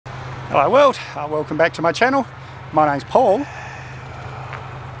Hello world, welcome back to my channel. My name's Paul.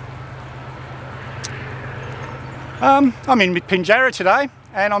 I'm in Pinjarra today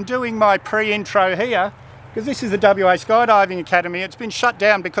and I'm doing my pre-intro here because this is the WA Skydiving Academy. It's been shut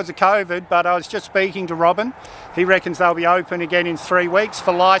down because of COVID, but I was just speaking to Robin. He reckons they'll be open again in 3 weeks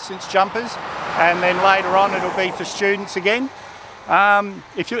for licensed jumpers, and then later on it'll be for students again.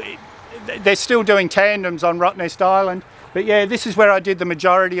 They're still doing tandems on Rottnest Island. But yeah, this is where I did the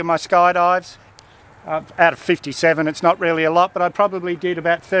majority of my skydives. Out of 57, it's not really a lot, but I probably did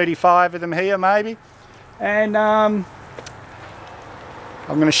about 35 of them here maybe. And I'm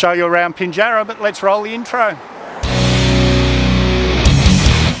going to show you around Pinjarra, but let's roll the intro.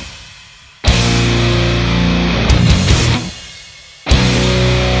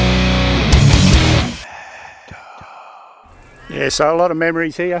 Yeah, so a lot of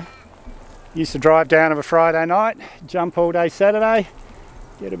memories here. Used to drive down of a Friday night, jump all day Saturday,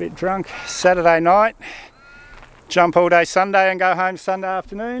 get a bit drunk Saturday night, jump all day Sunday and go home Sunday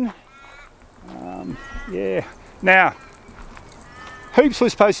afternoon. Yeah, now Hoops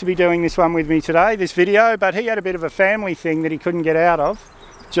was supposed to be doing this one with me today, this video, but he had a bit of a family thing that he couldn't get out of,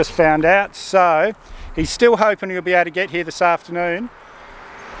 just found out, so he's still hoping he'll be able to get here this afternoon.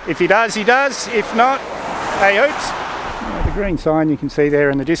 If he does, he does. If not, hey Hoops. The green sign you can see there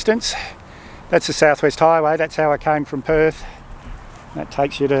in the distance. That's the Southwest Highway. That's how I came from Perth. That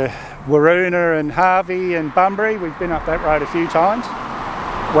takes you to Waroona and Harvey and Bunbury. We've been up that road a few times.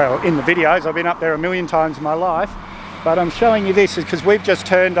 Well, in the videos, I've been up there a million times in my life. But I'm showing you this because we've just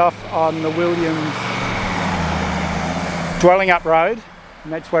turned off on the Williams Dwelling Up Road.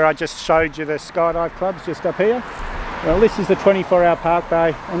 And that's where I just showed you the skydive clubs just up here. Well, this is the 24-hour park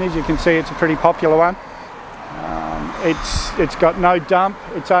bay. And as you can see, it's a pretty popular one. It's got no dump,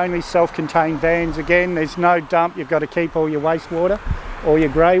 it's only self-contained vans again. There's no dump, you've got to keep all your wastewater, all your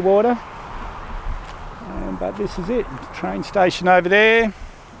grey water. But this is it, train station over there.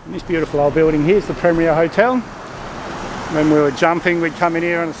 And this beautiful old building here's the Premier Hotel. When we were jumping, we'd come in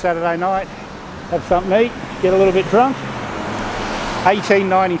here on a Saturday night, have something to eat, get a little bit drunk.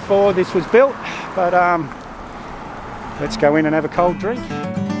 1894 this was built, but let's go in and have a cold drink.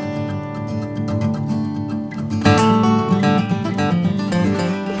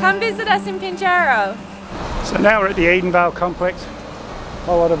 Come visit us in Pinjarra. So now we're at the Edenvale complex. A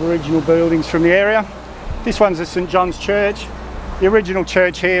whole lot of original buildings from the area. This one's the St John's Church. The original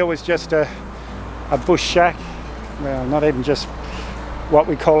church here was just a bush shack. Well, not even just what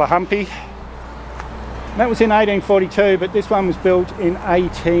we call a humpy. And that was in 1842, but this one was built in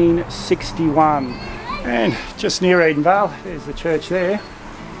 1861. And just near Edenvale, there's the church there.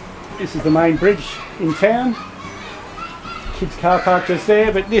 This is the main bridge in town. Kids car park just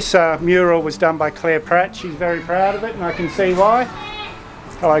there, but this mural was done by Claire Pratt. She's very proud of it and I can see why.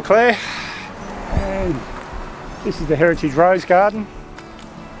 Hello Claire. And this is the Heritage Rose Garden.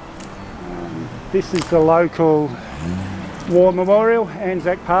 This is the local war memorial,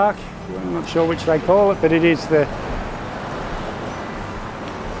 Anzac Park. I'm not sure which they call it, but it is the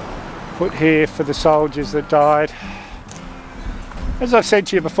put here for the soldiers that died. As I've said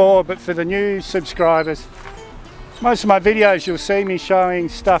to you before, but for the new subscribers, most of my videos you'll see me showing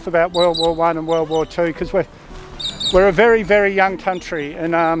stuff about World War I and World War II because we're a very, very young country,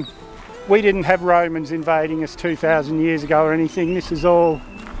 and we didn't have Romans invading us 2,000 years ago or anything. This is all,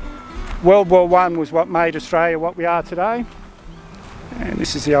 World War I was what made Australia what we are today. And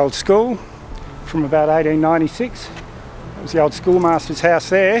this is the old school from about 1896. That was the old schoolmaster's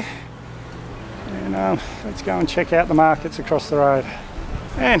house there. And let's go and check out the markets across the road.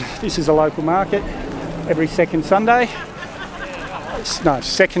 And this is a local market. Every second Sunday, no,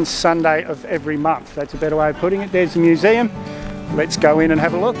 second Sunday of every month. That's a better way of putting it. There's the museum. Let's go in and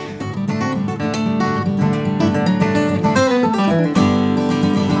have a look.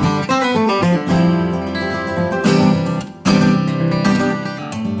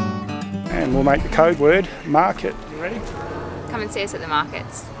 And we'll make the code word market. You ready? Come and see us at the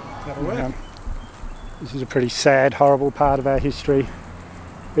markets. That'll work. This is a pretty sad, horrible part of our history.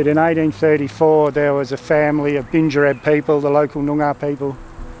 But in 1834 there was a family of Pinjarra people, the local Noongar people.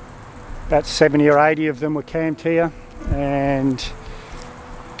 About 70 or 80 of them were camped here, and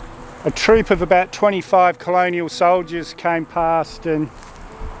a troop of about 25 colonial soldiers came past and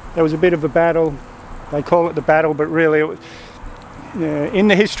there was a bit of a battle. They call it the battle, but really it was, in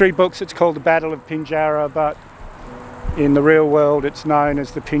the history books it's called the Battle of Pinjarra, but in the real world it's known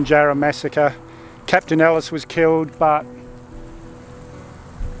as the Pinjarra Massacre. Captain Ellis was killed, but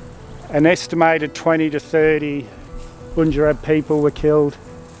an estimated 20 to 30 Pinjarra people were killed.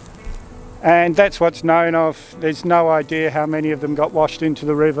 And that's what's known of. There's no idea how many of them got washed into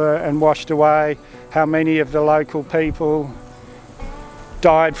the river and washed away, how many of the local people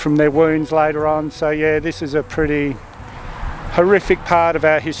died from their wounds later on. So yeah, this is a pretty horrific part of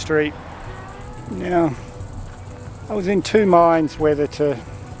our history. Now, I was in two minds whether to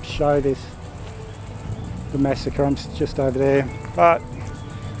show this, the massacre. I'm just over there. But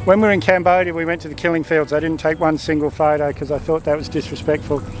when we were in Cambodia, we went to the killing fields. I didn't take one single photo because I thought that was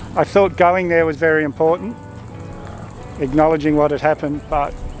disrespectful. I thought going there was very important, acknowledging what had happened,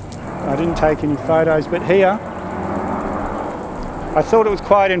 but I didn't take any photos. But here, I thought it was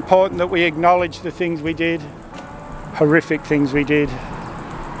quite important that we acknowledge the things we did, horrific things we did.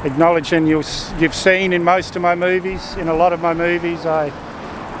 Acknowledge, and you've seen in most of my movies, in a lot of my movies, I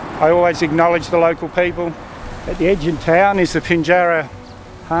always acknowledge the local people. At the edge of town is the Pinjarra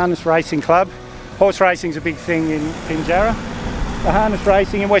Harness Racing Club. Horse racing is a big thing in Pinjarra. The harness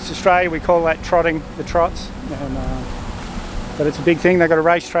racing in West Australia, we call that trotting, the trots. But it's a big thing. They've got a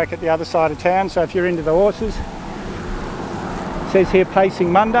racetrack at the other side of town, so if you're into the horses. It says here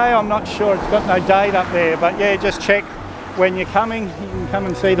Pacing Monday. I'm not sure, it's got no date up there, but yeah, just check when you're coming. You can come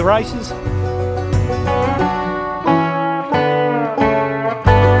and see the races.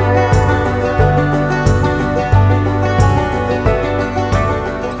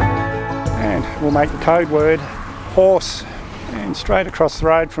 We'll make the code word horse, and straight across the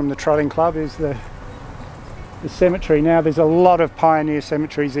road from the trotting club is the cemetery. Now there's a lot of pioneer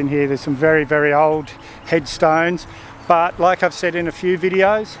cemeteries in here. There's some very, very old headstones, but like I've said in a few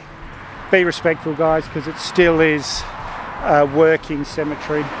videos, be respectful guys, because it still is a working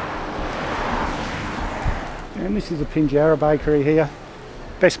cemetery. And this is a Pinjarra bakery here.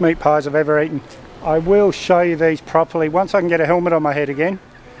 Best meat pies I've ever eaten. I will show you these properly once I can get a helmet on my head again.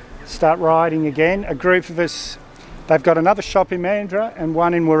 Start riding again. A group of us, they've got another shop in Mandurah and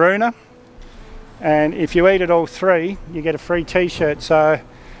one in Waroona, and if you eat at all three you get a free t-shirt. So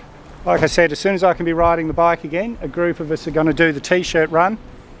like I said, as soon as I can be riding the bike again, a group of us are going to do the t-shirt run,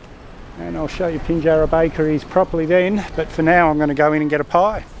 and I'll show you Pinjarra bakeries properly then, but for now I'm going to go in and get a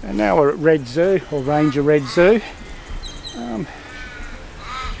pie. And now we're at Red Zoo, or Ranger Red Zoo.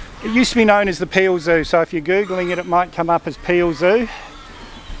 It used to be known as the Peel Zoo, so if you're googling it, it might come up as Peel Zoo.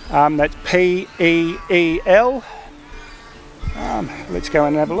 That's P-E-E-L. Let's go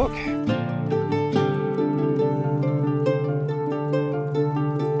and have a look.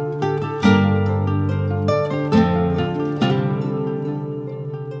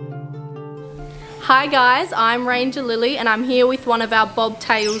 Hi guys, I'm Ranger Lily and I'm here with one of our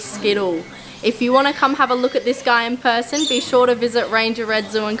bobtails, Skittle. If you want to come have a look at this guy in person, be sure to visit Ranger Red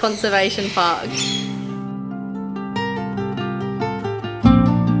Zoo and Conservation Park.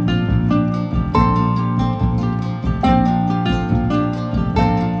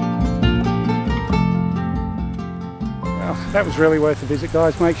 That was really worth a visit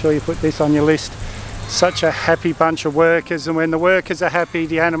guys. Make sure you put this on your list. Such a happy bunch of workers, and when the workers are happy,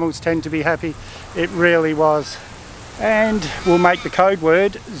 the animals tend to be happy. It really was. And we'll make the code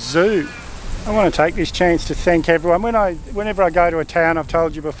word zoo. I want to take this chance to thank everyone. Whenever I go to a town, I've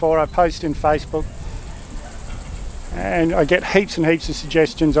told you before, I post in Facebook and I get heaps and heaps of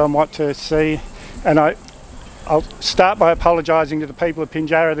suggestions on what to see, and I'll start by apologising to the people of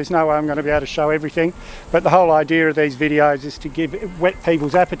Pinjarra. There's no way I'm going to be able to show everything, but the whole idea of these videos is to whet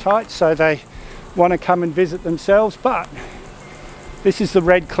people's appetite so they want to come and visit themselves. But this is the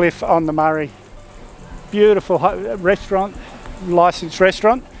Red Cliff on the Murray. Beautiful restaurant, licensed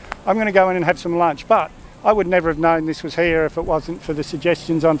restaurant. I'm going to go in and have some lunch, but I would never have known this was here if it wasn't for the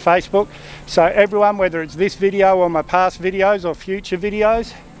suggestions on Facebook. So everyone, whether it's this video or my past videos or future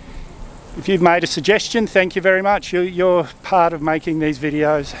videos, if you've made a suggestion, thank you very much. You're part of making these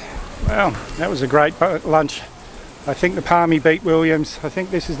videos. Well, that was a great lunch. I think the Palmy beat Williams. I think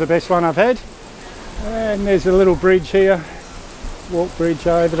this is the best one I've had. And there's a little bridge here. Walk bridge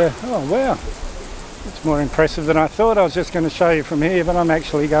over there. Oh wow, it's more impressive than I thought. I was just going to show you from here, but I'm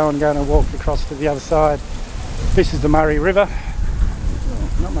actually going to walk across to the other side. This is the Murray River.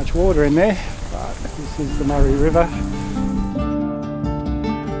 Oh, not much water in there, but this is the Murray River.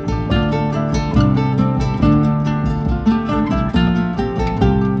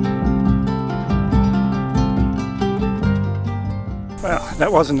 Well,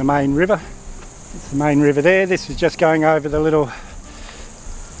 that wasn't the main river. It's the main river there. This is just going over the little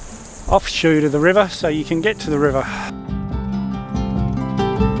offshoot of the river so you can get to the river.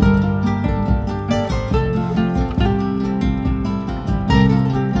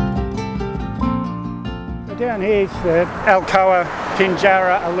 So down here is the Alcoa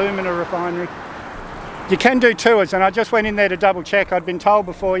Pinjarra alumina refinery. You can do tours, and I just went in there to double check. I'd been told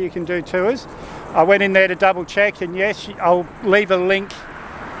before you can do tours. I went in there to double check, and yes, I'll leave a link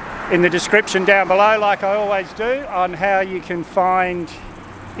in the description down below, like I always do, on how you can find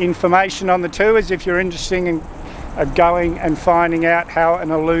information on the tours if you're interested in going and finding out how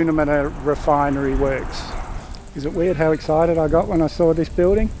an alumina refinery works. Is it weird how excited I got when I saw this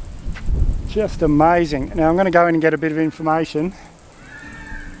building? Just amazing. Now I'm going to go in and get a bit of information.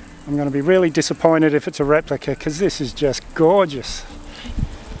 I'm going to be really disappointed if it's a replica, because this is just gorgeous.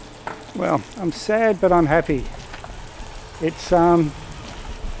 Well, I'm sad but I'm happy. It's an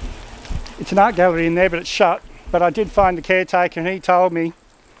art gallery in there, but it's shut. But I did find the caretaker, and he told me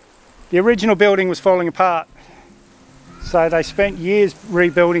the original building was falling apart. So they spent years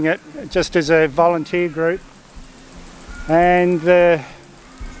rebuilding it just as a volunteer group. And the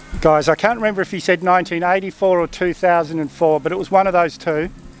guys, I can't remember if he said 1984 or 2004, but it was one of those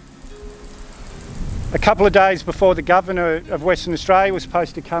two. A couple of days before the Governor of Western Australia was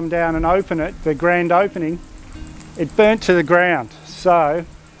supposed to come down and open it, the grand opening, it burnt to the ground. So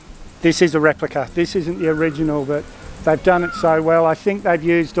this is a replica. This isn't the original, but they've done it so well. I think they've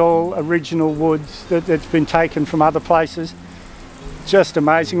used all original woods that's been taken from other places. Just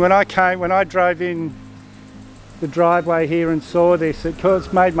amazing. When I drove in the driveway here and saw this,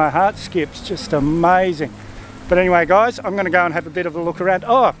 it made my heart skip. It's just amazing. But anyway, guys, I'm going to go and have a bit of a look around.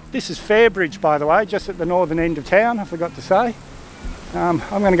 Oh, this is Fairbridge, by the way, just at the northern end of town, I forgot to say. I'm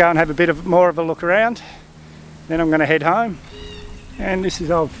going to go and have a bit more of a look around. Then I'm going to head home. And this is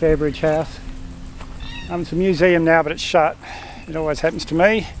old Fairbridge House. It's a museum now, but it's shut. It always happens to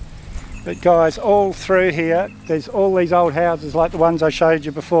me. But guys, all through here, there's all these old houses like the ones I showed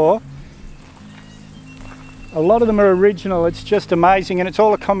you before. A lot of them are original. It's just amazing, and it's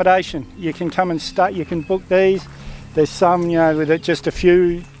all accommodation. You can come and stay, you can book these. There's some, you know, with just a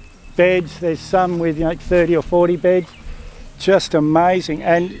few beds. There's some with, you know, 30 or 40 beds. Just amazing.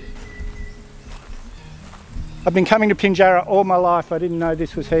 And I've been coming to Pinjarra all my life. I didn't know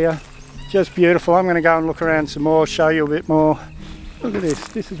this was here. Just beautiful. I'm going to go and look around some more, show you a bit more. Look at this.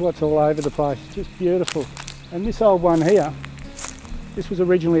 This is what's all over the place. Just beautiful. And this old one here, this was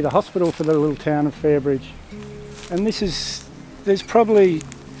originally the hospital for the little town of Fairbridge. And there's probably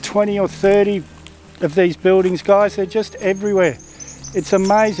 20 or 30 of these buildings, guys. They're just everywhere. It's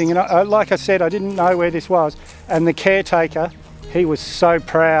amazing. And like I said, I didn't know where this was. And the caretaker, he was so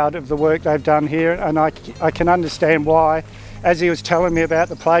proud of the work they've done here. And I can understand why. As he was telling me about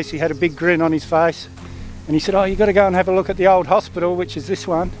the place, he had a big grin on his face. And he said, oh, you've got to go and have a look at the old hospital, which is this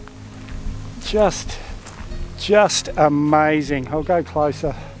one. Just amazing. I'll go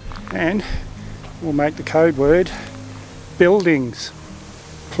closer and we'll make the code word buildings,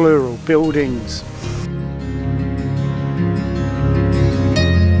 plural, buildings.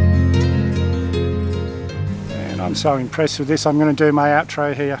 And I'm so impressed with this. I'm going to do my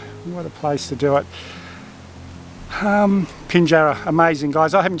outro here. What a place to do it. Pinjarra, amazing,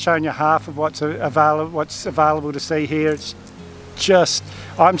 guys. I haven't shown you half of what's available to see here. It's just,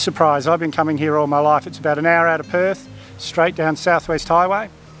 I'm surprised. I've been coming here all my life. It's about an hour out of Perth, straight down Southwest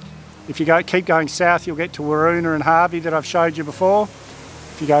Highway. If you keep going south, you'll get to Waroona and Harvey that I've showed you before.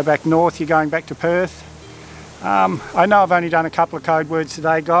 If you go back north, you're going back to Perth. I know I've only done a couple of code words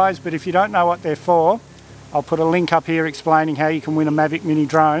today, guys, but if you don't know what they're for, I'll put a link up here explaining how you can win a Mavic Mini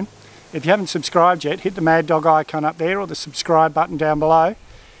drone. If you haven't subscribed yet, hit the Mad Dog icon up there or the subscribe button down below.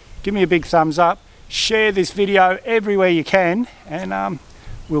 Give me a big thumbs up. Share this video everywhere you can, and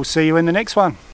we'll see you in the next one.